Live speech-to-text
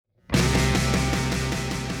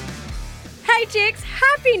Hey chicks,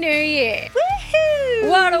 Happy New Year. Woohoo!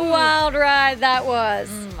 What a wild ride that was.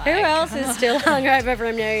 my Who else God. is still hungover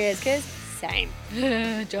from New Year's? Because same.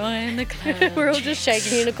 Join the club. We're all just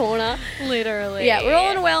shaking in a corner. Literally. Yeah, we're all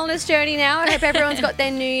on a wellness journey now. I hope everyone's got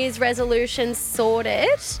their New Year's resolutions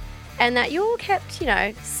sorted and that you all kept,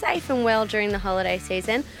 safe and well during the holiday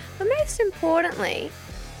season. But most importantly,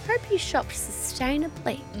 hope you shopped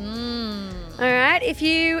sustainably. All right, if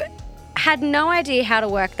you had no idea how to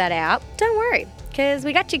work that out, don't worry, because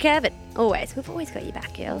we got you covered. Always. We've always got you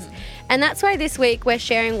back, girls. And that's why this week we're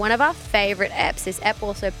sharing one of our favourite apps. This app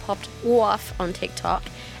also popped off on TikTok,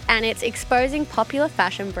 and it's exposing popular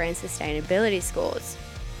fashion brand sustainability scores.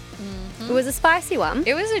 It was a spicy one.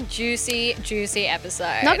 It was a juicy, juicy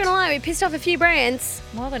episode. Not going to lie, we pissed off a few brands,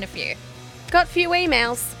 More than a few. got a few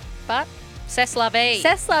emails. But c'est la vie.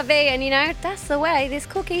 C'est la vie, and that's the way this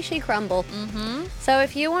cookie she crumble. So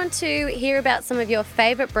if you want to hear about some of your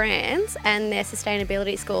favourite brands and their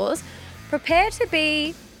sustainability scores, prepare to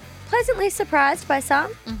be pleasantly surprised by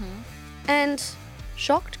some and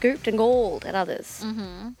shocked, gooped and galled at others.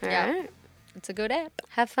 All Yeah. right. It's a good app.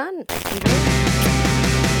 Have fun.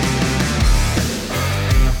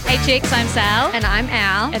 Hey chicks, I'm Sal. And I'm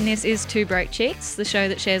Al. And this is Two Broke Chicks, the show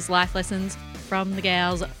that shares life lessons from the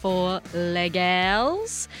gals for the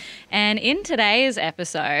gals. And in today's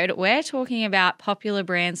episode, we're talking about popular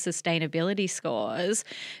brand sustainability scores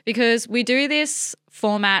because we do this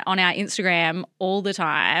format on our Instagram all the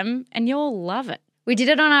time and you'll love it. We did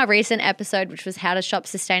it on our recent episode, which was how to shop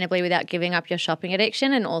sustainably without giving up your shopping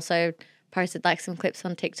addiction, and also posted some clips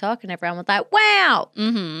on TikTok, and everyone was like, wow.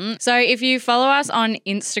 So if you follow us on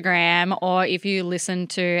Instagram or if you listen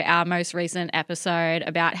to our most recent episode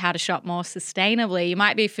about how to shop more sustainably, you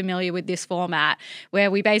might be familiar with this format where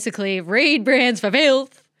we basically read brands for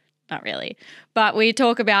filth. Not really, but we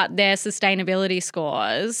talk about their sustainability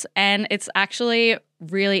scores, and it's actually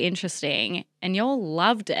really interesting and you'll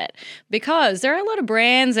loved it because there are a lot of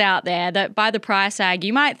brands out there that by the price tag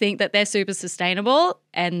you might think that they're super sustainable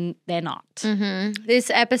and they're not. This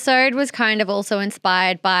episode was kind of also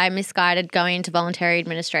inspired by Missguided going into voluntary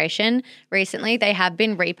administration recently. They have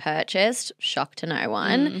been repurchased, shock to no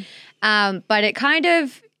one. But it kind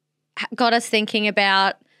of got us thinking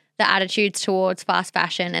about the attitudes towards fast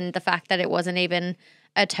fashion and the fact that it wasn't even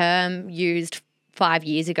a term used 5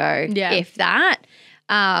 years ago, if that.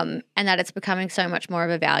 And that it's becoming so much more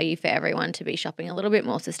of a value for everyone to be shopping a little bit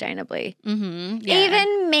more sustainably.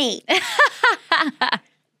 Even me.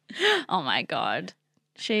 Oh my God.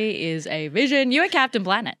 She is a vision. You are Captain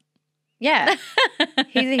Planet. Yeah.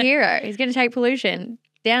 He's a hero. He's going to take pollution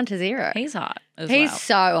down to zero. He's hot as He's well.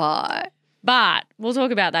 so hot. But we'll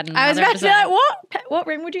talk about that in another I was about episode. to be like, what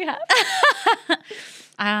ring would you have?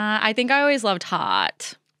 I think I always loved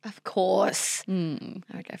Heart. Of course. I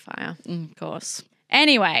would go fire. Of course.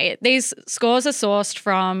 Anyway, these scores are sourced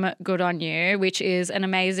from Good On You, which is an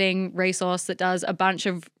amazing resource that does a bunch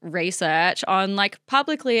of research on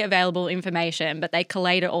publicly available information, but they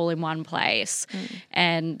collate it all in one place.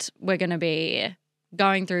 And we're going to be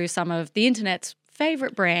going through some of the internet's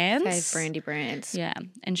favorite brands. Fave brandy brands. Yeah,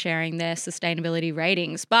 and sharing their sustainability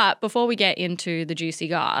ratings. But before we get into the juicy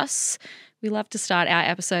goss, we love to start our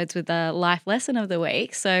episodes with a life lesson of the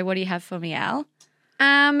week. So what do you have for me, Al?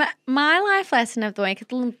 My life lesson of the week is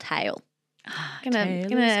a little tale. Gonna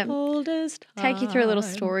take you through a little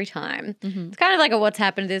story time. It's kind of like a what's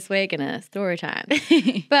happened this week and a story time.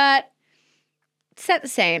 But set the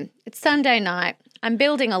scene. It's Sunday night. I'm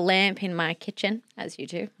building a lamp in my kitchen, as you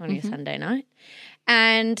do on your Sunday night.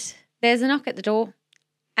 And there's a knock at the door.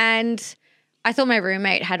 And I thought my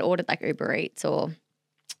roommate had ordered Uber Eats or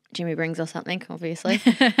Jimmy Brings or something, obviously.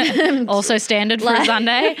 Also standard for a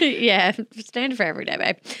Sunday. Yeah, standard for every day,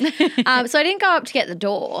 babe. So I didn't go up to get the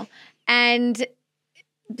door, and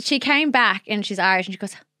she came back and she's Irish and she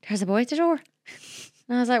goes, "There's a boy at the door."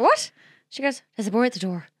 And I was like, "What?" She goes, "There's a boy at the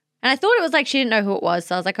door." And I thought it was she didn't know who it was,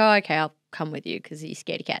 so I was like, "Oh, okay, I'll come with you because you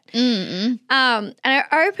scaredy cat." And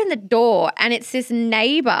I opened the door and it's this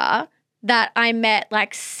neighbour that I met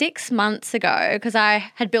 6 months ago because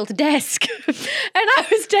I had built a desk and I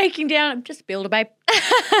was taking down, just builder, babe,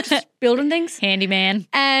 just building things. Handyman.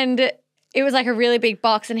 And it was a really big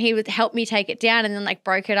box and he would help me take it down and then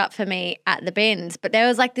broke it up for me at the bins. But there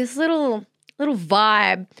was this little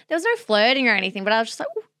vibe. There was no flirting or anything, but I was just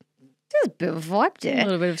ooh, there's a bit of a vibe there. A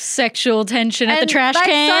little bit of sexual tension at the trash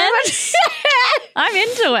can. So much I'm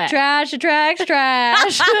into it. trash attracts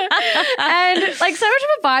trash. And so much of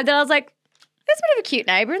a vibe that I was like, there's a bit of a cute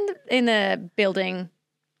neighbour in the building,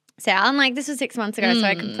 Sal. And this was 6 months ago, so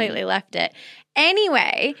I completely left it.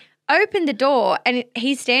 Anyway, opened the door and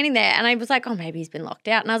he's standing there and I was like, oh, maybe he's been locked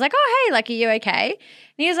out. And I was like, oh, hey, like, are you okay? And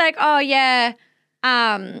he was like, oh, yeah,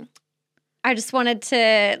 I just wanted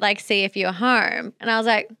to like see if you were home. And I was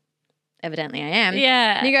like, evidently I am.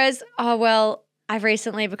 Yeah. And he goes, oh, well, I've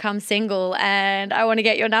recently become single and I want to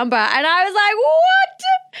get your number. And I was like, what?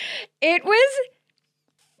 It was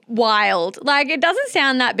wild. Like, it doesn't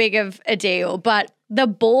sound that big of a deal, but the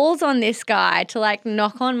balls on this guy to like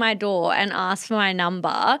knock on my door and ask for my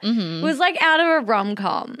number was like out of a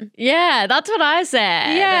rom-com. Yeah, that's what I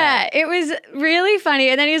said. Yeah, it was really funny.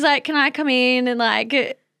 And then he was like, can I come in and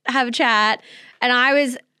like have a chat? And I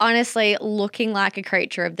was honestly looking like a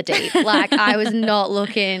creature of the deep. Like, I was not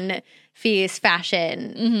looking fierce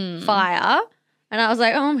fashion fire. And I was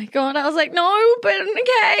like, oh my God. I was like, no, but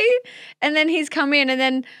okay. And then he's come in and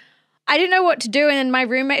then I didn't know what to do. And then my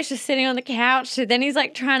roommate's just sitting on the couch. So then he's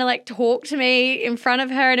like trying to like talk to me in front of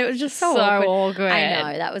her. And it was just so awkward. I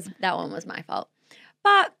know, that one was my fault.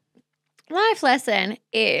 But life lesson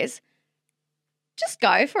is just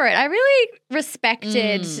go for it. I really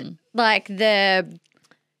respected like the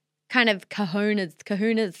kind of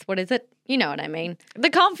kahunas, what is it? You know what I mean. The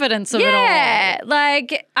confidence of it all. Yeah,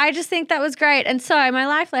 like I just think that was great. And so my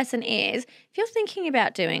life lesson is if you're thinking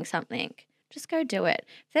about doing something, just go do it.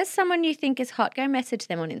 If there's someone you think is hot, go message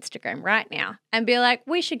them on Instagram right now and be like,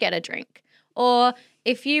 we should get a drink. Or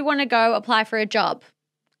if you want to go apply for a job,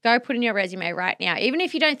 go put in your resume right now, even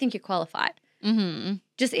if you don't think you're qualified.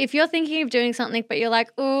 Just if you're thinking of doing something but you're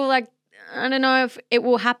like, oh, like I don't know if it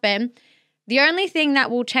will happen, the only thing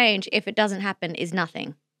that will change if it doesn't happen is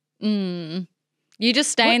nothing. You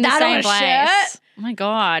just stay in the same place. Shirt. Oh my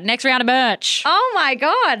God. Next round of merch. Oh my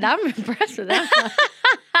God. I'm impressed with that.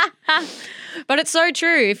 But it's so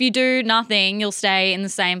true. If you do nothing, you'll stay in the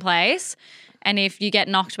same place. And if you get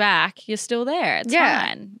knocked back, you're still there. It's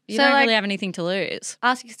fine. You don't really have anything to lose.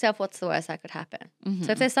 Ask yourself what's the worst that could happen.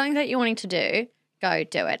 So if there's something that you're wanting to do, go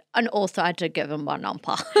do it. And also I did give him my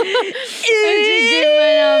number. Then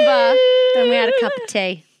we had a cup of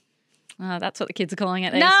tea. Oh, that's what the kids are calling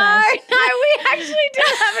it these No, days. we actually did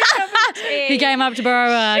have a cup of tea. He came up to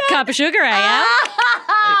borrow a cup of sugar, eh?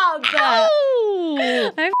 Oh,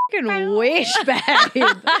 I fucking wish, babe.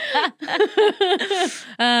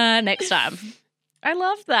 Next time. I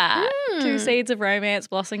love that. 2 seeds of romance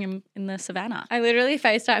blossoming in the savannah. I literally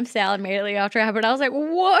FaceTimed Sal immediately after it happened. I was like,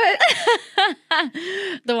 what?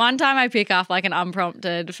 The one time I pick up like an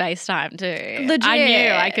unprompted FaceTime too. Legit. I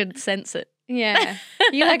knew. I could sense it. Yeah.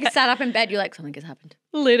 You like sat up in bed, you're like, something has happened.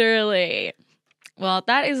 Literally. Well,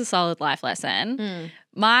 that is a solid life lesson.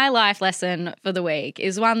 My life lesson for the week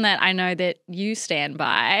is one that I know that you stand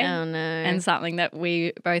by. Oh, no. And something that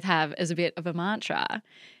we both have as a bit of a mantra,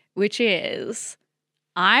 which is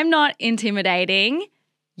I'm not intimidating,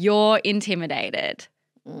 you're intimidated.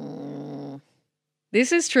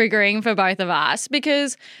 This is triggering for both of us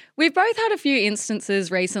because we've both had a few instances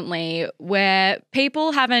recently where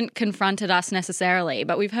people haven't confronted us necessarily,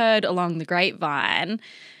 but we've heard along the grapevine,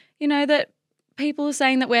 you know, that people are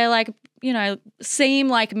saying that we're like, you know, seem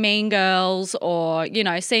like mean girls or, you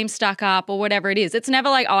know, seem stuck up or whatever it is. It's never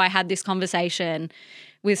like, oh, I had this conversation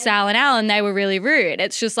with Sal and Al and they were really rude.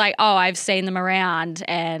 It's just like, oh, I've seen them around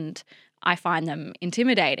and I find them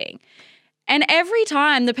intimidating. And every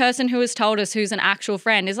time the person who has told us who's an actual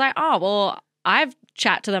friend is like, oh, well, I've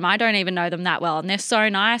chat to them. I don't even know them that well. And they're so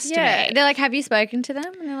nice to me. They're like, have you spoken to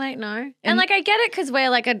them? And they're like, no. And like, I get it because we're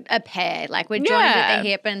like a pair. Like we're joined at the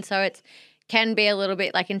hip. And so it's can be a little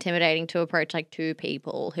bit like intimidating to approach like 2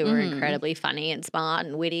 people who are incredibly funny and smart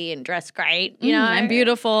and witty and dressed great, you know. And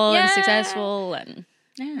beautiful and successful and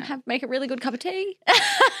make a really good cup of tea.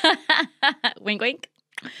 Wink, wink.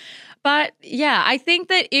 But yeah, I think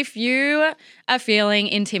that if you are feeling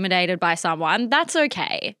intimidated by someone, that's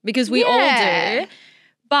okay because we all do.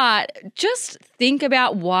 But just think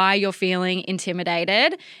about why you're feeling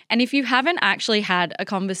intimidated. And if you haven't actually had a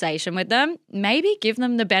conversation with them, maybe give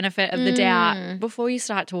them the benefit of the doubt before you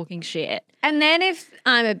start talking shit. And then if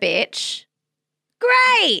I'm a bitch,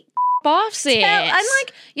 great. Off, sis. And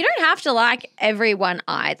like, you don't have to like everyone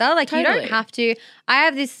either. Like you don't have to. I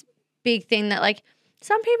have this big thing that like,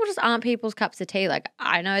 some people just aren't people's cups of tea. Like,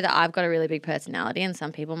 I know that I've got a really big personality and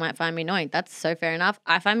some people might find me annoying. That's so fair enough.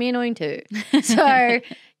 I find me annoying too. So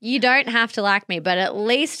you don't have to like me, but at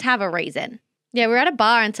least have a reason. Yeah, we were at a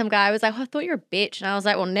bar and some guy was like, oh, I thought you were a bitch. And I was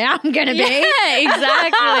like, well, now I'm going to be. Yeah,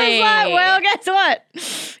 exactly. I was like, well, guess what?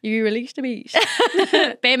 You released a beast.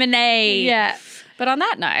 Feminine. Yeah. But on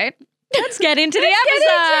that note, let's get into the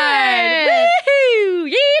episode. Woohoo!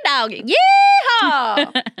 Yeah, dog.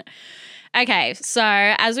 Yeehaw! Okay, so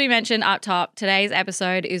as we mentioned up top, today's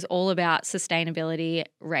episode is all about sustainability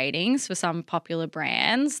ratings for some popular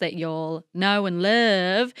brands that you'll know and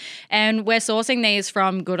love. And we're sourcing these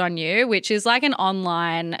from Good On You, which is like an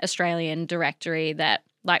online Australian directory that,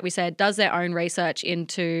 like we said, does their own research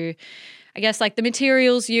into, I guess, like the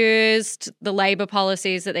materials used, the labor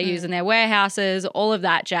policies that they use in their warehouses, all of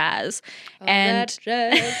that jazz. And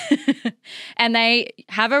they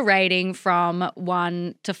have a rating from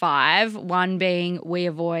 1 to 5, 1 being we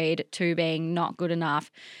avoid, 2 being not good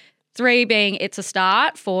enough, 3 being it's a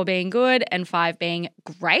start, 4 being good, and 5 being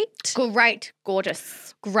great. Great.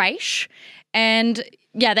 Gorgeous. Great. And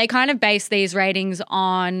yeah, they kind of base these ratings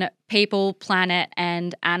on people, planet,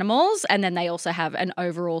 and animals. And then they also have an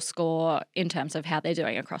overall score in terms of how they're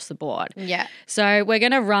doing across the board. Yeah. So we're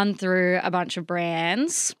going to run through a bunch of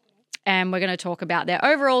brands and we're going to talk about their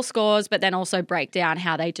overall scores, but then also break down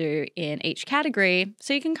how they do in each category.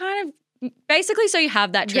 So you can kind of basically, so you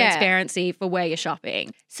have that transparency for where you're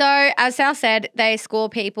shopping. So as Sal said, they score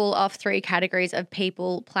people off 3 categories of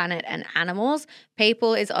people, planet, and animals.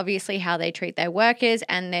 People is obviously how they treat their workers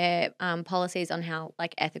and their policies on how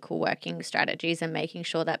like ethical working strategies and making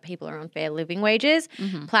sure that people are on fair living wages.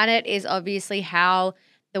 Planet is obviously how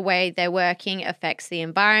the way they're working affects the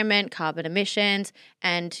environment, carbon emissions,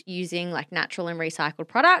 and using like natural and recycled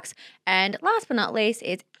products. And last but not least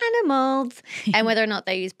is animals and whether or not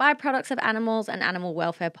they use byproducts of animals and animal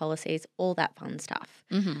welfare policies, all that fun stuff.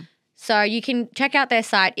 So you can check out their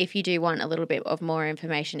site if you do want a little bit of more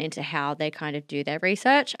information into how they kind of do their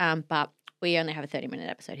research. But we only have a 30-minute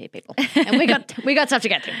episode here, people. And we got stuff to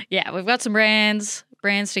get through. Yeah, we've got some brands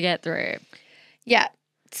to get through. Yeah.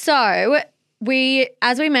 So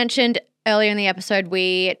as we mentioned earlier in the episode,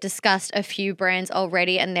 we discussed a few brands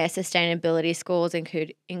already and their sustainability scores,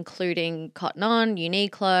 including Cotton On,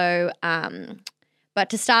 Uniqlo.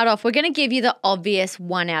 But to start off, we're going to give you the obvious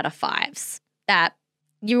 1 out of 5s that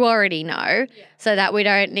you already know so that we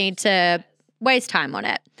don't need to waste time on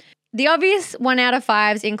it. The obvious 1 out of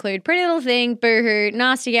 5s include Pretty Little Thing, Boohoo,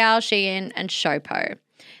 Nasty Gal, Shein, and Showpo.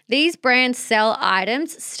 These brands sell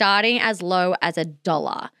items starting as low as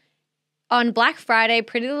 $1. On Black Friday,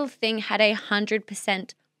 Pretty Little Thing had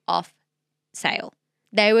 100% off sale.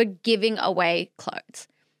 They were giving away clothes.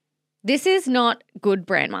 This is not good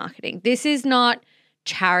brand marketing. This is not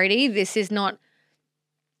charity. This is not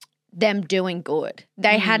them doing good.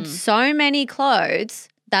 They had so many clothes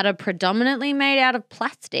that are predominantly made out of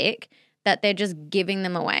plastic that they're just giving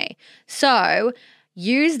them away. So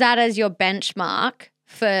use that as your benchmark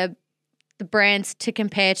for the brands to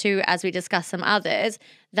compare to, as we discuss some others,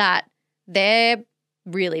 that they're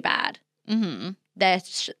really bad. They're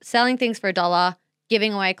selling things for $1,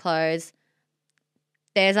 giving away clothes.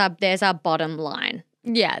 There's our bottom line.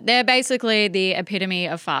 Yeah, they're basically the epitome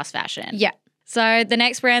of fast fashion. Yeah. So the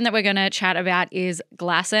next brand that we're going to chat about is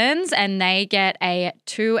Glassons, and they get a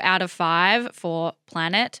 2 out of 5 for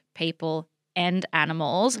planet, people, and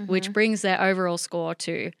animals, which brings their overall score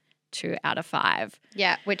to 2 out of 5.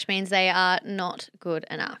 Yeah, which means they are not good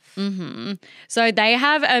enough. So they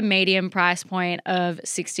have a medium price point of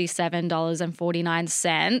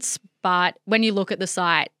 $67.49, but when you look at the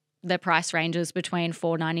site, the price ranges between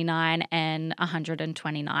 $4.99 and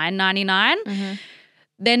 $129.99.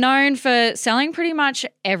 They're known for selling pretty much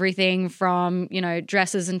everything from,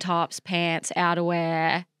 dresses and tops, pants,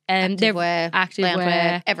 outerwear, and activewear,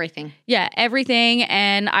 loungewear, everything. Yeah, everything.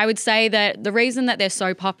 And I would say that the reason that they're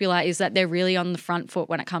so popular is that they're really on the front foot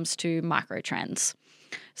when it comes to micro trends.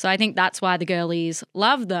 So I think that's why the girlies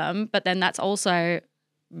love them, but then that's also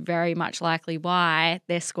very much likely why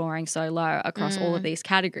they're scoring so low across all of these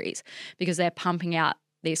categories, because they're pumping out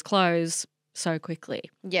these clothes so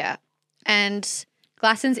quickly. Yeah. And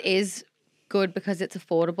Glassons is good because it's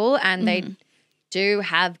affordable and they do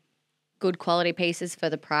have good quality pieces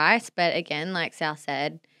for the price. But again, like Sal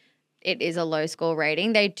said, it is a low score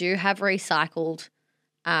rating. They do have recycled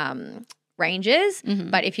ranges,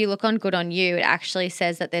 but if you look on Good On You, it actually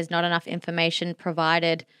says that there's not enough information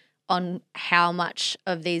provided on how much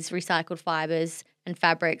of these recycled fibers and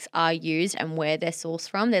fabrics are used and where they're sourced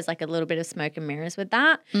from. There's like a little bit of smoke and mirrors with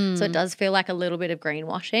that. So it does feel like a little bit of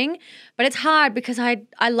greenwashing. But it's hard because I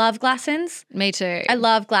love Glassons. Me too. I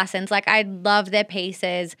love Glassons. Like I love their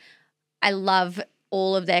pieces. I love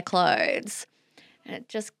all of their clothes. and it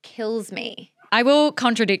just kills me. I will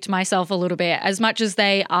contradict myself a little bit. As much as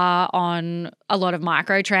they are on a lot of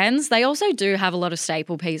micro trends, they also do have a lot of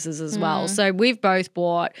staple pieces as well. So we've both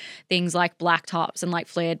bought things like black tops and like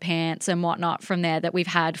flared pants and whatnot from there that we've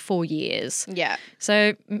had for years. Yeah.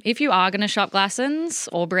 So if you are going to shop Glassons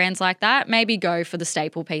or brands like that, maybe go for the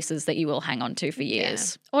staple pieces that you will hang on to for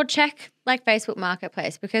years. Yeah. Or check like Facebook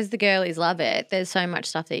Marketplace because the girlies love it. There's so much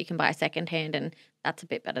stuff that you can buy secondhand and that's a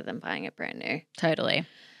bit better than buying it brand new. Totally.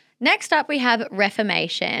 Next up, we have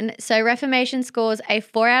Reformation. So Reformation scores a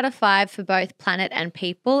 4 out of 5 for both planet and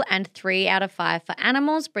people and 3 out of 5 for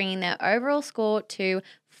animals, bringing their overall score to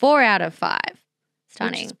 4 out of 5.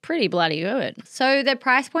 Stunning. Which is pretty bloody good. So the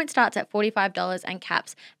price point starts at $45 and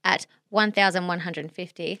caps at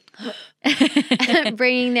 $1,150,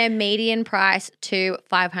 bringing their median price to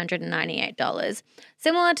 $598.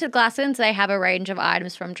 Similar to Glassons, they have a range of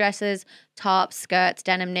items from dresses, tops, skirts,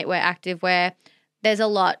 denim, knitwear, activewear. There's a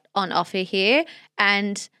lot on offer here.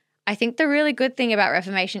 And I think the really good thing about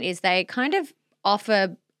Reformation is they kind of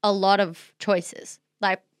offer a lot of choices.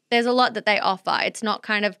 Like there's a lot that they offer. It's not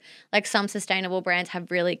kind of like some sustainable brands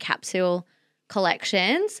have really capsule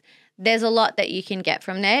collections. There's a lot that you can get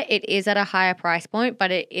from there. It is at a higher price point,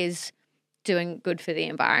 but it is doing good for the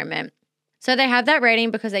environment. So they have that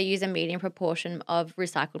rating because they use a medium proportion of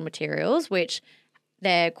recycled materials, which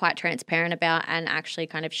they're quite transparent about and actually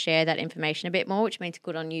kind of share that information a bit more, which means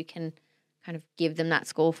good on you can kind of give them that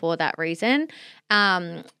score for that reason.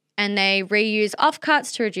 And they reuse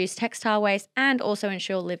offcuts to reduce textile waste and also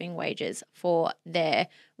ensure living wages for their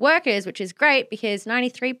workers, which is great because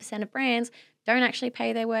 93% of brands don't actually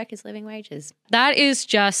pay their workers living wages. That is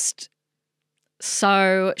just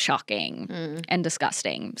so shocking and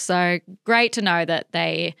disgusting. So great to know that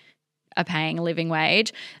they are paying a living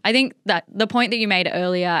wage. I think that the point that you made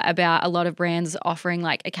earlier about a lot of brands offering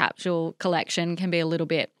like a capsule collection can be a little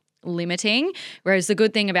bit limiting, whereas the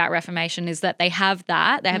good thing about Reformation is that they have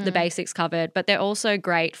that. They have the basics covered, but they're also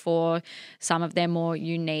great for some of their more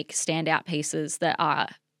unique standout pieces that are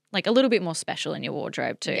like a little bit more special in your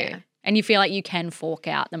wardrobe too. Yeah. And you feel like you can fork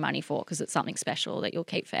out the money for because it's something special that you'll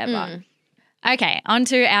keep forever. Okay, on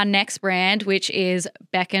to our next brand, which is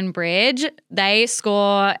Beckenbridge. They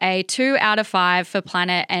score a 2 out of 5 for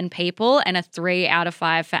planet and people and a 3 out of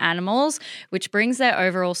 5 for animals, which brings their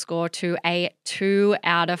overall score to a 2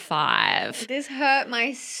 out of 5. This hurt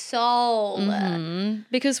my soul.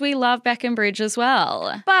 Because we love Beckenbridge as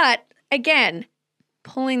well. But again,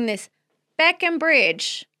 pulling this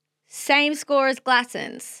Beckenbridge, same score as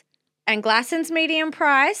Glassons. And Glassons' median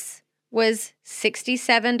price was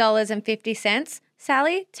 $67.50.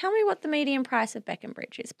 Sally, tell me what the median price of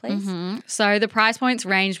Beckenbridge is, please. So the price points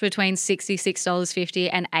range between $66.50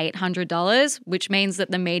 and $800, which means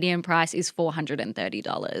that the median price is $430.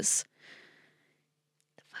 The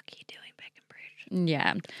fuck are you doing, Beckenbridge?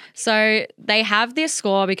 Yeah. So they have this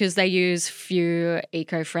score because they use few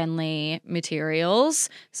eco-friendly materials.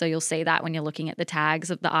 So you'll see that when you're looking at the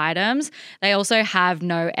tags of the items. They also have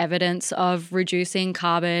no evidence of reducing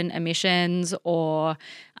carbon emissions or,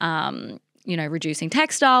 reducing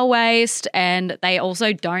textile waste. And they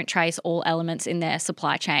also don't trace all elements in their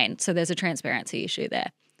supply chain. So there's a transparency issue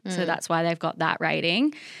there. So that's why they've got that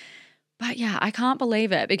rating. But yeah, I can't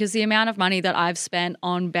believe it because the amount of money that I've spent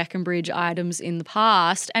on Beckenbridge items in the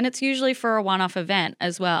past, and it's usually for a one-off event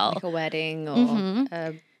as well. Like a wedding or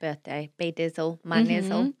a birthday, be-dizzle, my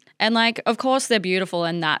nizzle. And like, of course they're beautiful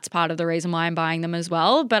and that's part of the reason why I'm buying them as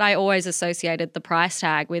well. But I always associated the price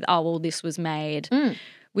tag with, oh, well, this was made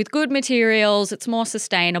with good materials. It's more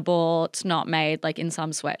sustainable. It's not made like in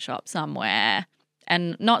some sweatshop somewhere.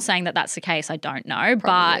 And not saying that that's the case. I don't know.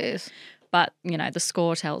 Probably is. But, the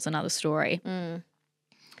score tells another story. And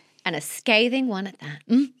a scathing one at that.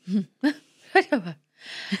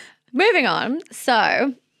 Moving on.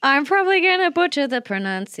 So I'm probably going to butcher the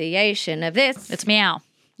pronunciation of this. It's meow,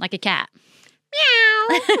 like a cat.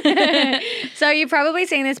 Meow. So you've probably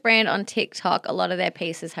seen this brand on TikTok. A lot of their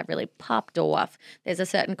pieces have really popped off. There's a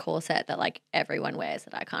certain corset that like everyone wears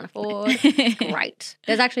that I can't afford. It's great.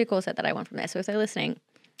 There's actually a corset that I want from there. So if they're listening,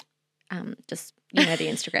 just, the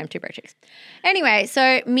Instagram, Two Broke Chicks. Anyway,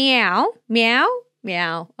 so meow.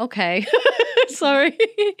 Okay. Sorry.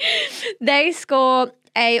 They score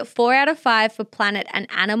a 4 out of 5 for planet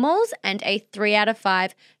and animals and a 3 out of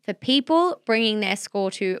 5 for people, bringing their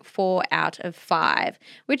score to 4 out of 5,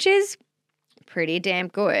 which is pretty damn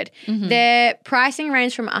good. Their pricing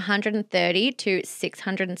range from $130 to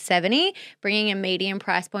 $670, bringing a median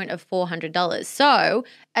price point of $400. So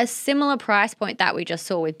a similar price point that we just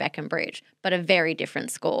saw with Beckham Bridge, but a very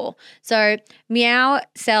different score. So Meow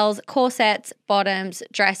sells corsets, bottoms,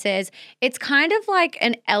 dresses. It's kind of like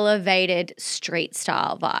an elevated street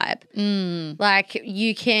style vibe. Like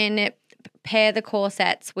you can pair the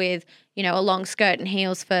corsets with, you know, a long skirt and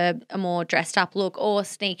heels for a more dressed up look, or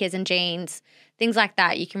sneakers and jeans, things like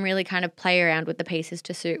that. You can really kind of play around with the pieces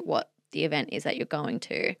to suit what the event is that you're going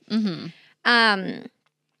to.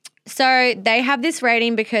 So they have this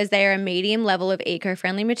rating because they are a medium level of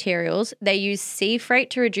eco-friendly materials. They use sea freight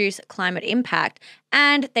to reduce climate impact,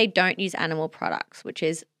 and they don't use animal products, which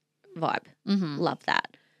is vibe. Love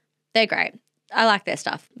that. They're great. I like their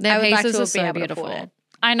stuff. Their I would like pieces to are be so able to beautiful. afford it.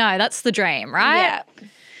 I know, that's the dream, right? Yeah.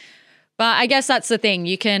 But I guess that's the thing.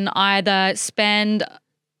 You can either spend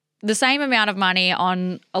the same amount of money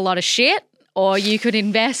on a lot of shit, or you could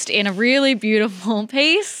invest in a really beautiful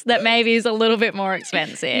piece that maybe is a little bit more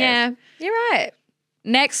expensive. Yeah, you're right.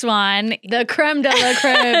 Next one. The creme de la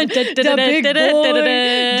creme. The big boy.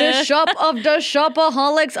 The shop of the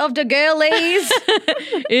shopaholics of the girlies.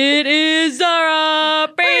 It is Zara.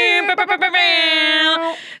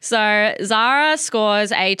 So Zara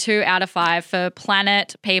scores a 2 out of 5 for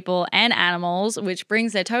planet, people, and animals, which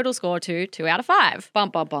brings their total score to 2 out of 5. Bum,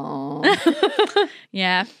 bum, bum.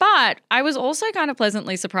 Yeah, but I was also kind of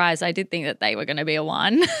pleasantly surprised. I did think that they were going to be a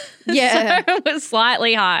 1. Yeah. So it was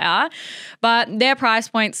slightly higher. But their price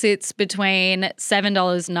point sits between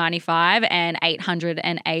 $7.95 and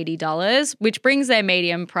 $880, which brings their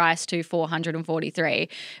medium price to $443.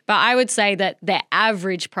 But I would say that their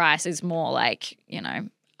average price is more like, you know,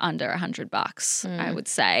 under $100, I would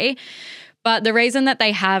say. But the reason that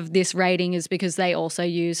they have this rating is because they also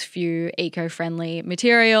use few eco-friendly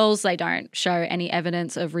materials. They don't show any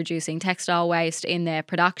evidence of reducing textile waste in their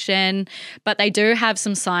production, but they do have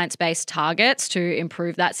some science-based targets to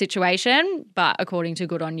improve that situation. But according to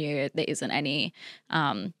Good On You, there isn't any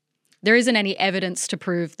evidence to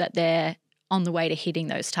prove that they're on the way to hitting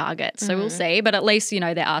those targets. So we'll see. But at least, you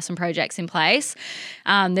know, there are some projects in place.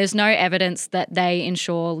 There's no evidence that they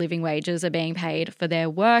ensure living wages are being paid for their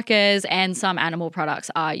workers, and some animal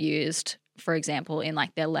products are used, for example, in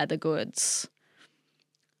like their leather goods.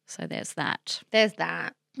 So there's that. There's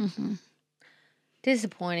that.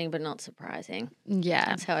 Disappointing, but not surprising. Yeah.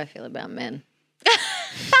 That's how I feel about men.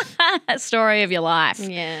 Story of your life.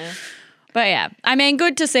 Yeah. But yeah, I mean,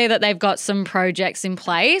 good to see that they've got some projects in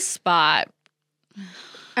place, but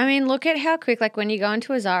I mean, look at how quick, like when you go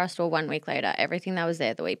into a Zara store 1 week later, everything that was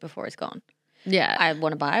there the week before is gone. yeah. I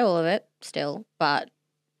want to buy all of it still, but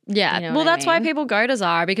Yeah. You know Well, what I that's why mean? people go to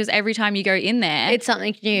Zara, because every time you go in there, it's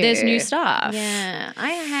something new. there's new stuff. Yeah.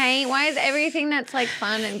 I hate, why is everything that's like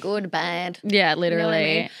fun and good bad? Yeah, You know literally. what I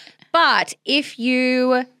mean? But if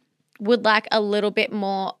you would like a little bit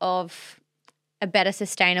more of a better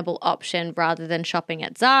sustainable option rather than shopping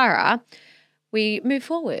at Zara, we move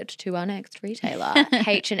forward to our next retailer,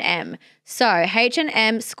 H&M. So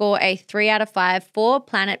H&M score a 3 out of 5 for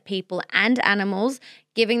planet, people, and animals,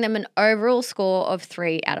 giving them an overall score of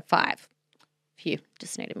 3 out of 5. Phew,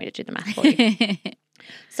 just needed me to do the math for you.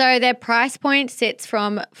 So their price point sits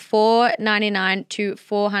from $4.99 to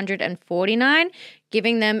 $449,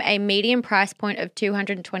 giving them a median price point of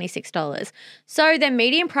 $226. So their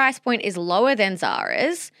median price point is lower than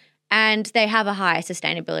Zara's, and they have a higher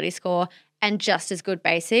sustainability score and just as good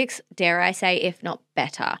basics, dare I say, if not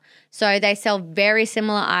better. So they sell very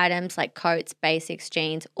similar items like coats, basics,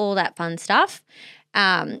 jeans, all that fun stuff.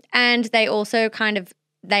 And they also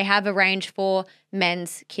they have a range for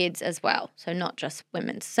men's, kids as well. So not just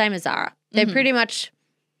women's, same as Zara. They're pretty much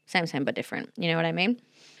same but different. You know what I mean?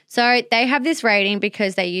 So they have this rating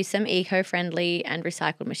because they use some eco-friendly and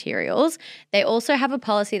recycled materials. They also have a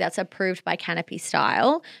policy that's approved by Canopy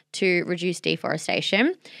Style to reduce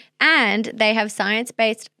deforestation. And they have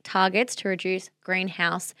science-based targets to reduce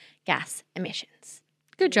greenhouse gas emissions.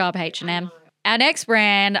 Good job, H&M. Our next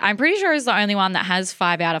brand, I'm pretty sure, is the only one that has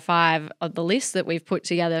 5 out of 5 of the list that we've put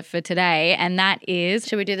together for today, and that is...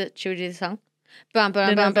 Should we do the song? Bum,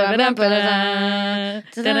 bum, bum, bum, bum, bum, bum.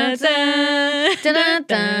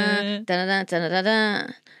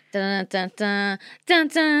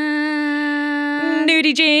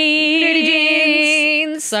 Nudie jeans. Nudie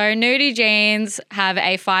jeans. So Nudie jeans have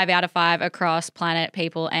a 5 out of 5 across planet,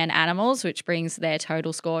 people, and animals, which brings their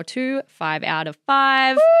total score to 5 out of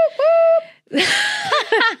 5.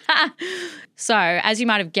 So, as you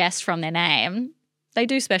might have guessed from their name, they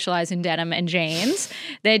do specialize in denim and jeans.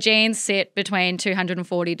 Their jeans sit between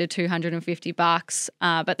 $240 to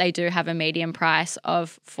 $250, but they do have a median price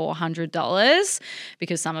of $400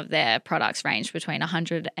 because some of their products range between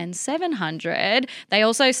 $100 and $700. They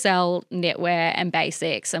also sell knitwear and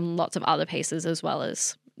basics and lots of other pieces as well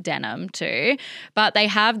as denim too, but they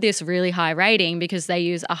have this really high rating because they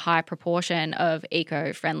use a high proportion of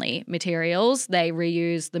eco-friendly materials. They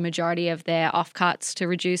reuse the majority of their offcuts to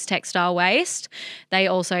reduce textile waste. They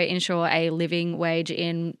also ensure a living wage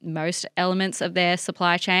in most elements of their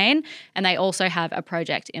supply chain, and they also have a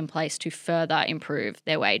project in place to further improve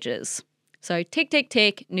their wages. So tick, tick,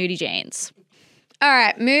 tick, Nudie Jeans. All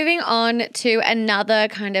right, moving on to another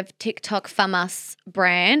kind of TikTok famous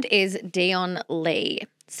brand is Dion Lee.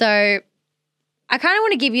 So I kind of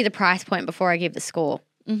want to give you the price point before I give the score.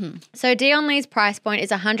 Mm-hmm. So Dion Lee's price point is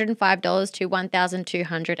 $105 to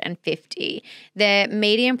 $1,250. Their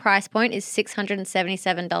median price point is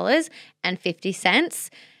 $677.50.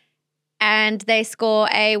 And they score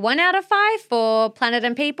a 1 out of 5 for planet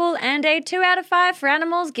and people and a 2 out of 5 for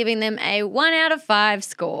animals, giving them a 1 out of 5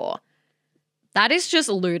 score. That is just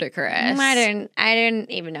ludicrous. I don't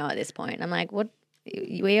even know at this point. I'm like, what?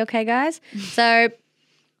 We okay, guys? So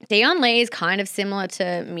Dion Lee is kind of similar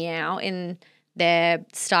to Meow in their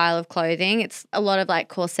style of clothing. It's a lot of like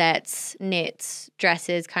corsets, knits,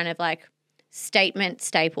 dresses, kind of like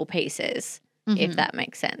staple pieces, if that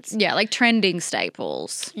makes sense. Yeah, like trending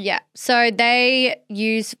staples. Yeah. So they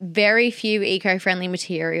use very few eco-friendly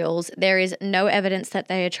materials. There is no evidence that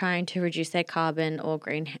they are trying to reduce their carbon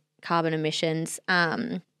emissions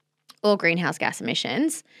or greenhouse gas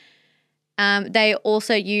emissions. They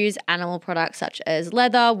also use animal products such as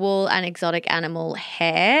leather, wool, and exotic animal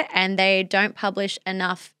hair, and they don't publish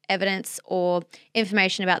enough evidence or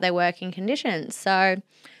information about their working conditions. So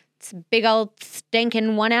it's a big old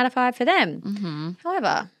stinking 1 out of 5 for them. Mm-hmm.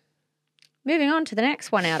 However, moving on to the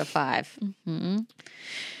next 1 out of 5. Mm-hmm.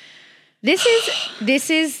 This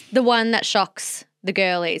is the one that shocks the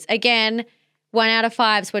girlies. Again, 1 out of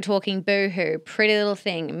 5s, we're talking Boohoo, Pretty Little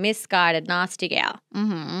Thing, Misguided, Nasty Gal.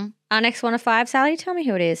 Mm-hmm. Our next 1 of 5, Sally, tell me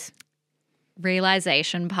who it is.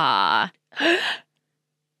 Realization Par.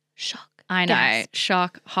 Shock. I know. Gasp.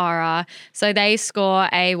 Shock, horror. So they score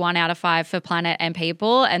a 1 out of 5 for planet and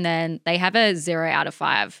people, and then they have a 0 out of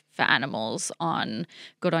 5 for animals on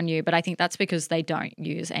Good On You. But I think that's because they don't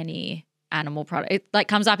use any animal product. It like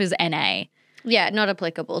comes up as NA. Yeah, not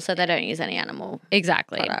applicable, so they don't use any animal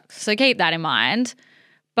Exactly. products. So keep that in mind.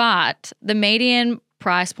 But the median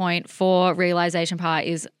price point for Realization Par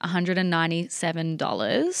is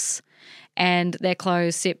 $197, and their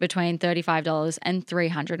clothes sit between $35 and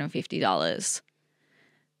 $350.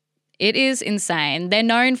 It is insane. They're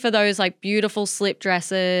known for those like beautiful slip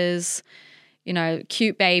dresses, you know,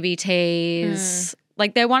 cute baby tees.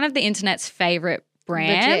 Like they're one of the internet's favorite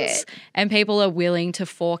brands. Legit. And people are willing to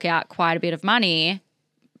fork out quite a bit of money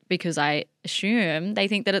because I assume they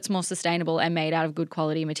think that it's more sustainable and made out of good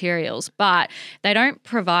quality materials. But they don't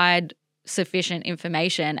provide sufficient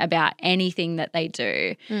information about anything that they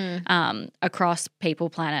do across people,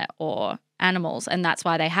 planet, or animals. And that's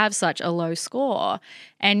why they have such a low score.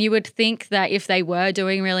 And you would think that if they were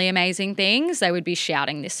doing really amazing things, they would be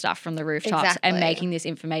shouting this stuff from the rooftops and making this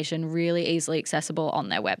information really easily accessible on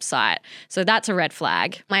their website. So that's a red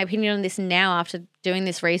flag. My opinion on this now after doing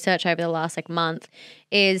this research over the last like month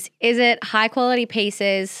is it high quality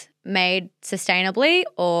pieces made sustainably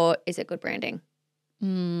or is it good branding?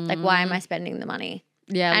 Like why am I spending the money?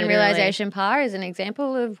 Yeah, And literally. Realization Par is an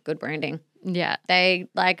example of good branding. Yeah. They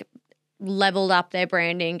like leveled up their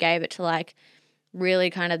branding, gave it to like really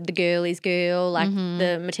kind of the girlies girl, like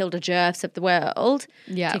the Matilda Jerfs of the world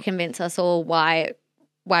Yeah. to convince us all why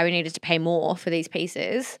we needed to pay more for these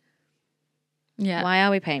pieces. Yeah. Why are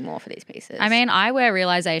we paying more for these pieces? I mean, I wear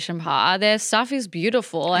Realization Par. Their stuff is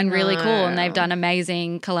beautiful and really cool, and they've done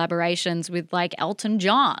amazing collaborations with like Elton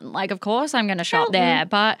John. Like, of course, I'm going to shop there,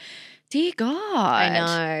 but dear God, I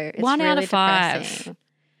know. It's 1 out really of 5. depressing.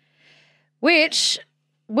 Which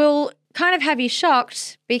will kind of have you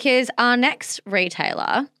shocked because our next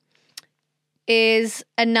retailer is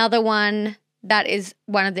another one that is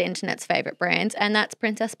one of the internet's favorite brands, and that's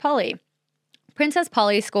Princess Polly. Princess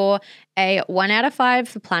Polly score a 1 out of 5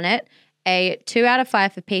 for planet, a 2 out of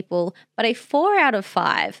 5 for people, but a 4 out of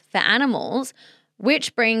 5 for animals,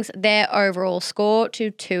 which brings their overall score to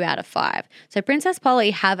 2 out of 5. So Princess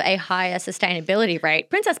Polly have a higher sustainability rate.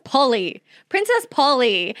 Princess Polly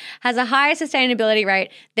has a higher sustainability rate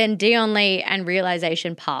than Dion Lee and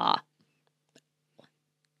Realization Par.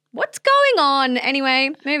 What's going on?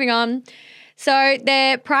 Anyway, moving on. So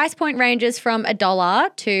their price point ranges from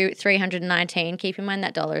 $1 to $319. Keep in mind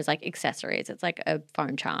that dollar is like accessories. It's like a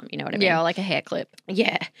phone charm. You know what I mean? Yeah, or like a hair clip.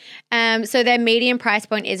 Yeah. So their median price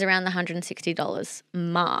point is around the $160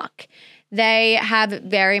 mark. They have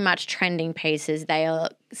very much trending pieces. They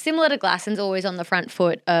are similar to Glasson's, always on the front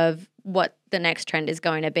foot of what the next trend is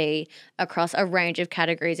going to be across a range of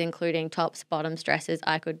categories, including tops, bottoms, dresses.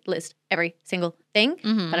 I could list every single thing,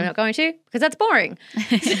 but I'm not going to because that's boring.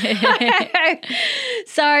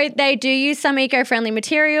 So they do use some eco-friendly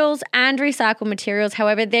materials and recycled materials.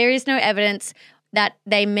 However, there is no evidence that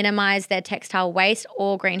they minimize their textile waste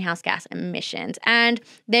or greenhouse gas emissions. And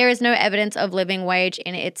there is no evidence of living wage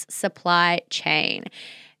in its supply chain.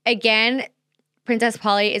 Again, Princess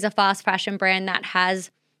Polly is a fast fashion brand that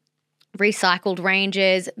has recycled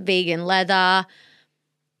ranges, vegan leather.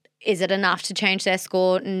 Is it enough to change their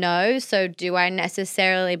score? No. So do I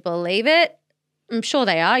necessarily believe it? I'm sure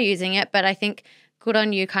they are using it, but I think Good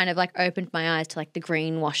On You kind of like opened my eyes to like the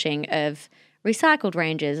greenwashing of recycled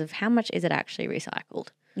ranges of how much is it actually recycled.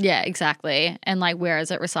 Yeah, exactly. And like, where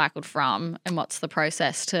is it recycled from and what's the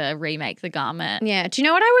process to remake the garment? Yeah. Do you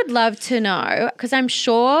know what I would love to know? Because I'm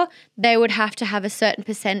sure they would have to have a certain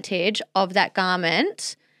percentage of that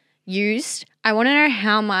garment used. I want to know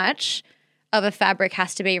how much of a fabric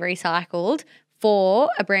has to be recycled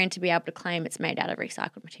for a brand to be able to claim it's made out of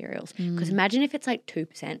recycled materials. Because imagine if it's like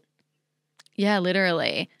 2%. Yeah,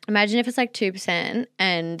 literally. Imagine if it's like 2%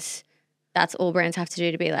 and that's all brands have to do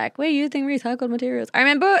to be like, we're using recycled materials. I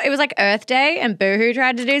remember it was like Earth Day and Boohoo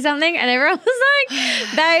tried to do something and everyone was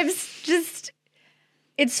like, babes, just,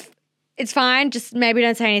 it's fine. Just maybe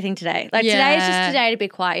don't say anything today. Like today is just today to be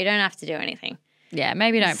quiet. You don't have to do anything. Yeah,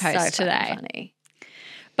 maybe don't post So today. funny.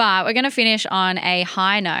 But we're going to finish on a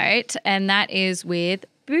high note, and that is with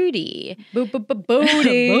Booty.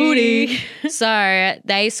 Booty. So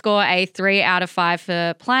they score a 3 out of 5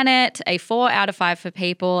 for planet, a 4 out of 5 for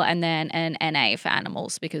people, and then an NA for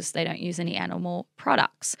animals because they don't use any animal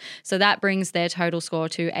products. So that brings their total score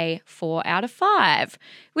to a 4 out of 5,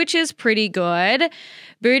 which is pretty good.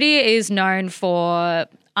 Booty is known for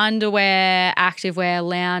underwear, activewear,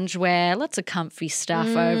 loungewear, lots of comfy stuff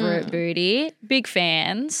over at Booty. Big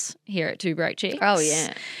fans here at Two Broke Chicks. Oh,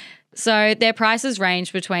 yeah. So their prices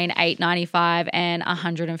range between $8.95 and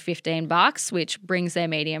 $115, which brings their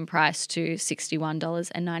median price to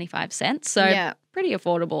 $61.95. So pretty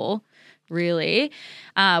affordable, really.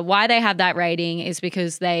 Why they have that rating is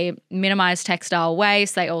because they minimize textile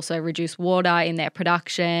waste. They also reduce water in their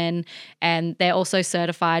production, and they're also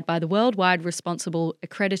certified by the Worldwide Responsible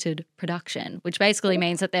Accredited Production, which basically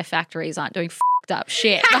means that their factories aren't doing f***ed up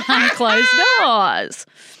shit behind closed doors.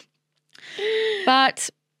 But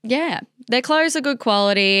yeah, their clothes are good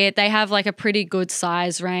quality. They have like a pretty good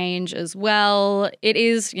size range as well. It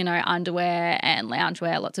is, underwear and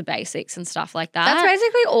loungewear, lots of basics and stuff like that. That's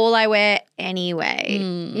basically all I wear anyway,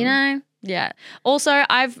 Yeah. Also,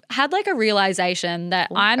 I've had like a realization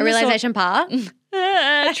that I'm a realization part.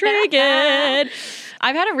 Triggered.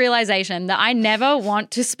 I've had a realization that I never want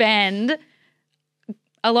to spend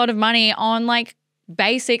a lot of money on like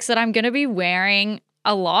basics that I'm going to be wearing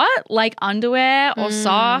a lot, like underwear or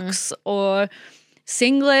socks or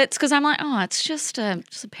singlets, because I'm like, oh, it's just a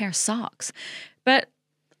pair of socks. But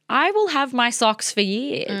I will have my socks for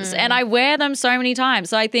years and I wear them so many times.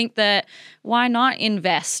 So I think that why not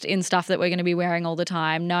invest in stuff that we're going to be wearing all the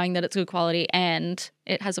time, knowing that it's good quality and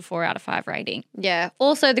it has a 4 out of 5 rating. Yeah.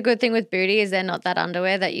 Also, the good thing with Booty is they're not that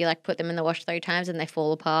underwear that you like put them in the wash 3 times and they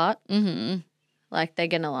fall apart. Mm-hmm. Like they're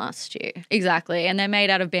going to last you. Exactly. And they're made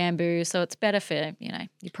out of bamboo, so it's better for, your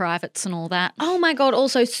privates and all that. Oh my God.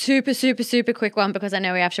 Also super, super, super quick one because I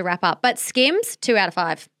know we have to wrap up. But Skims, 2 out of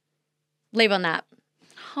 5. Leave on that.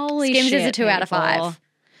 Holy Skims shit, is a 2 out of 5.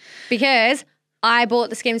 Because I bought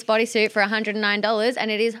the Skims bodysuit for $109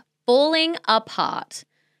 and it is falling apart.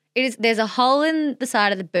 There's a hole in the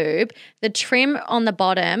side of the boob. The trim on the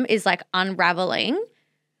bottom is like unraveling.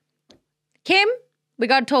 Kim, we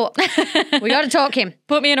got to talk. We got to talk, Kim.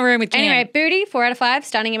 Put me in a room with Kim. Anyway, Booty, 4 out of 5.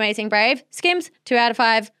 Stunning, amazing, brave. Skims, 2 out of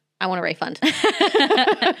 5. I want a refund.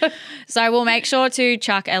 So we'll make sure to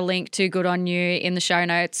chuck a link to Good On You in the show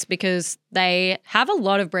notes because they have a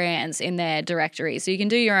lot of brands in their directory. So you can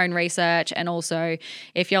do your own research, and also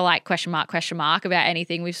if you're like question mark about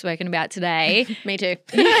anything we've spoken about today. Me too.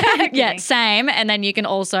 Yeah, same. And then you can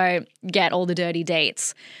also get all the dirty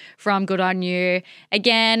deets from Good On You.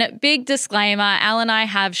 Again, big disclaimer, Al and I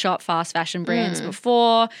have shopped fast fashion brands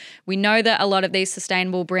before. We know that a lot of these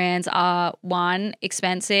sustainable brands are, 1,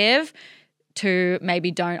 expensive, 2,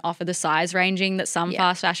 maybe don't offer the size ranging that some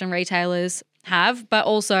fast fashion retailers have, but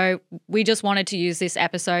also we just wanted to use this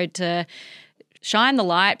episode to shine the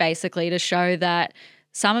light basically to show that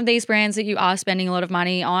some of these brands that you are spending a lot of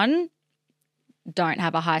money on don't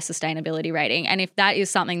have a high sustainability rating. And if that is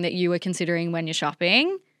something that you are considering when you're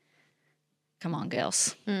shopping, come on,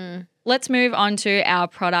 girls. Let's move on to our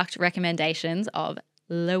product recommendations of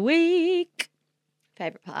the week.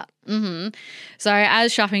 Favorite part. So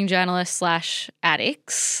as shopping journalists /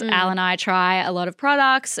 addicts, Al and I try a lot of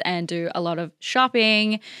products and do a lot of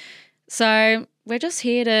shopping. So we're just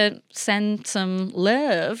here to send some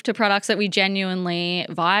love to products that we genuinely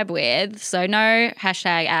vibe with. So no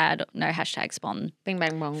hashtag ad, no hashtag spawn Bing,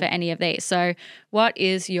 bang, bong. for any of these. So what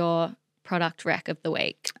is your product rec of the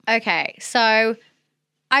week? Okay, so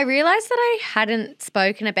I realised that I hadn't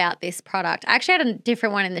spoken about this product. I actually had a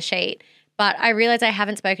different one in the sheet, but I realised I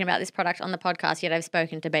haven't spoken about this product on the podcast yet. I've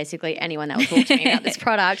spoken to basically anyone that will talk to me about this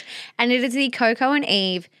product, and it is the Coco and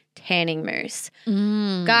Eve tanning mousse.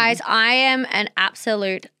 Guys, I am an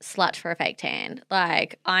absolute slut for a fake tan.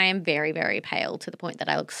 Like, I am very, very pale to the point that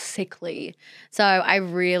I look sickly. So I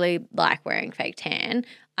really like wearing fake tan.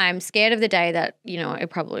 I'm scared of the day that, it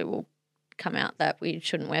probably will come out that we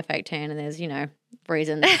shouldn't wear fake tan, and there's,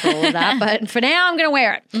 reasons for all of that. But for now, I'm going to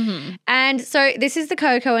wear it. And so this is the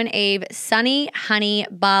Coco and Eve Sunny Honey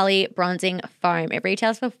Barley Bronzing Foam. It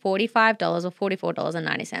retails for $45 or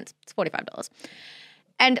 $44.90. It's $45.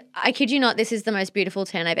 And I kid you not, this is the most beautiful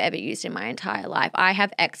tan I've ever used in my entire life. I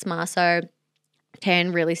have eczema, so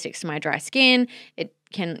tan really sticks to my dry skin. It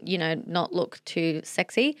can, not look too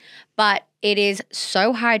sexy, but it is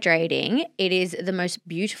so hydrating. It is the most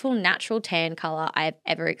beautiful natural tan color I've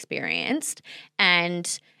ever experienced,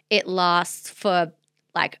 and it lasts for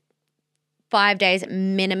like 5 days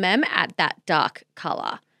minimum at that dark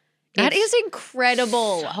color. That is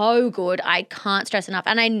incredible. So good. I can't stress enough.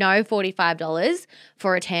 And I know $45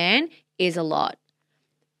 for a tan is a lot,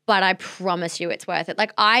 but I promise you it's worth it.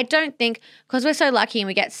 Like, I don't think, because we're so lucky and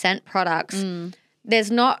we get sent products,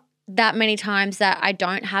 there's not that many times that I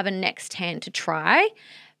don't have a next tan to try.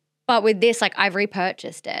 But with this, like, I've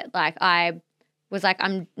repurchased it. Like, I was like,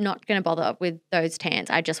 I'm not going to bother with those tans.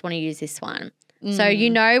 I just want to use this one. So,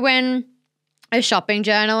 when a shopping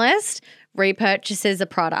journalist repurchases a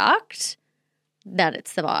product, that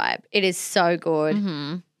it's the vibe. It is so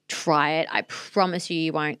good. Try it. I promise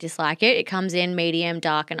you won't dislike it. It comes in medium,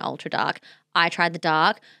 dark, and ultra dark. I tried the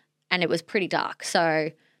dark and it was pretty dark.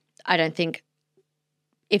 So I don't think,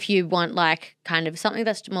 if you want like kind of something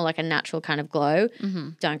that's more like a natural kind of glow,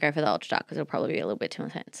 don't go for the ultra dark because it'll probably be a little bit too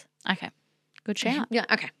intense. Okay. Good shout. Yeah,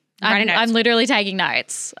 okay. I'm literally taking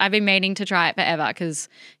notes. I've been meaning to try it forever because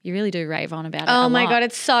you really do rave on about it. Oh my God,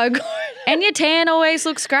 it's so good. And your tan always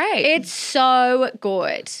looks great. It's so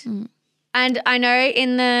good. And I know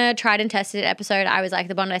in the tried and tested episode, I was like,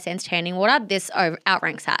 the Bondi Sands tanning water, this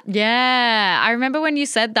outranks that. Yeah. I remember when you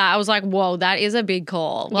said that, I was like, whoa, that is a big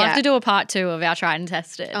call. We'll have to do a part 2 of our tried and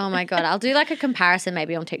tested. Oh my God. I'll do like a comparison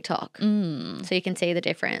maybe on TikTok so you can see the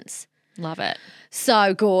difference. Love it.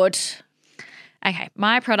 So good. Okay,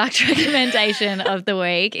 my product recommendation of the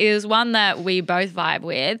week is one that we both vibe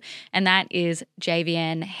with, and that is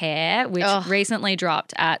JVN Hair, which recently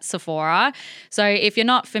dropped at Sephora. So if you're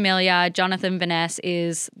not familiar, Jonathan Van Ness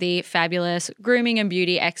is the fabulous grooming and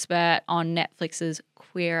beauty expert on Netflix's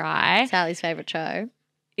Queer Eye. Sally's favourite show.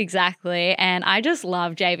 Exactly, and I just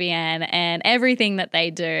love JVN and everything that they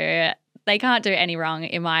do. They can't do any wrong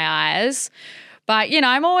in my eyes. But,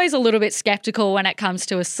 I'm always a little bit skeptical when it comes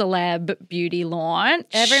to a celeb beauty launch.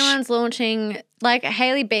 Everyone's launching, like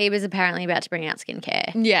Hailey Bieber's apparently about to bring out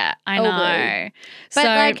skincare. Yeah, I know.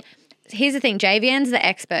 But here's the thing, JVN's the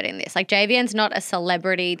expert in this. Like, JVN's not a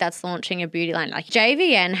celebrity that's launching a beauty line. Like,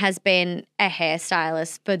 JVN has been a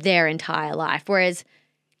hairstylist for their entire life, whereas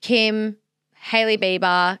Kim, Hailey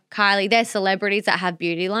Bieber, Kylie, they're celebrities that have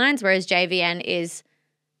beauty lines, whereas JVN is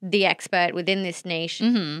the expert within this niche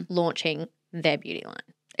launching their beauty line.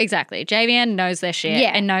 Exactly. JVN knows their shit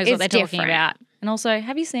and knows what they're talking about. And also,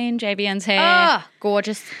 have you seen JVN's hair? Oh,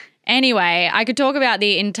 gorgeous. Anyway, I could talk about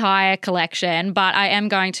the entire collection, but I am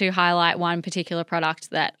going to highlight one particular product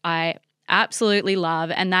that I absolutely love,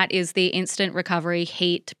 and that is the Instant Recovery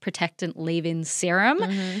Heat Protectant Leave-In Serum.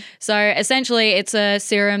 So essentially, it's a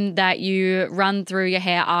serum that you run through your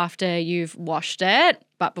hair after you've washed it,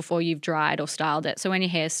 but before you've dried or styled it. So when your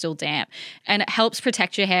hair's still damp. And it helps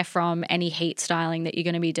protect your hair from any heat styling that you're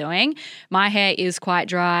going to be doing. My hair is quite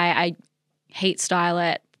dry. I heat style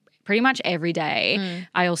it pretty much every day.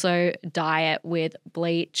 I also dye it with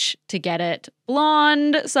bleach to get it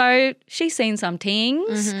blonde. So she's seen some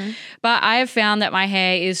things. But I have found that my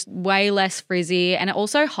hair is way less frizzy, and it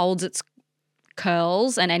also holds its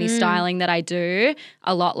curls and any styling that I do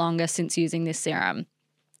a lot longer since using this serum.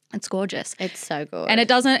 It's gorgeous. It's so good. And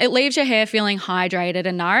it leaves your hair feeling hydrated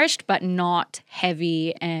and nourished, but not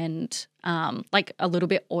heavy and like a little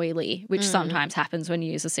bit oily, which sometimes happens when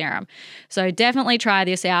you use a serum. So definitely try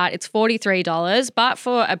this out. It's $43, but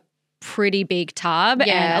for a pretty big tub,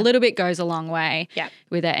 and a little bit goes a long way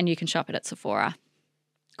with it, and you can shop it at Sephora.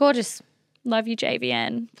 Gorgeous. Love you,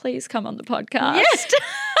 JVN. Please come on the podcast. Yes.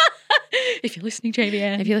 If you're listening,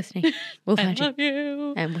 JVN. If you're listening, we'll find you. Love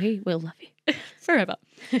you. And we will love you. Forever.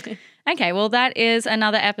 Okay, well, that is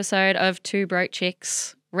another episode of Two Broke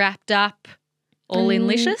Chicks wrapped up, all in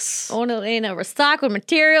licious. All in a recycled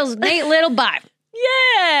materials, neat little bow.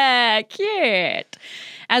 Yeah, cute.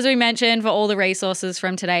 As we mentioned, for all the resources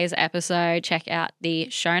from today's episode, check out the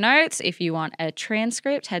show notes. If you want a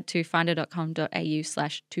transcript, head to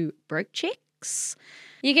finder.com.au/2brokechicks.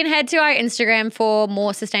 You can head to our Instagram for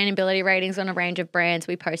more sustainability ratings on a range of brands.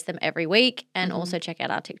 We post them every week. And also check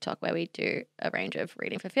out our TikTok where we do a range of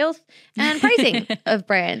reading for filth and praising of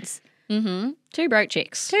brands. Two Broke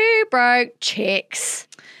Chicks. Two Broke Chicks.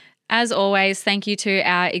 As always, thank you to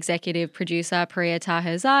our executive producer, Priya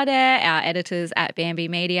Tahazadeh, our editors at Bambi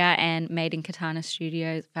Media and Made in Katana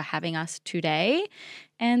Studios for having us today.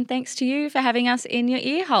 And thanks to you for having us in your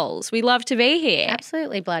ear holes. We love to be here.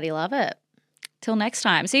 Absolutely bloody love it. Till next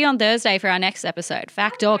time. See you on Thursday for our next episode.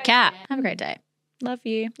 Fact or Cap. Have a great day. Love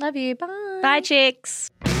you. Love you. Bye. Bye, chicks.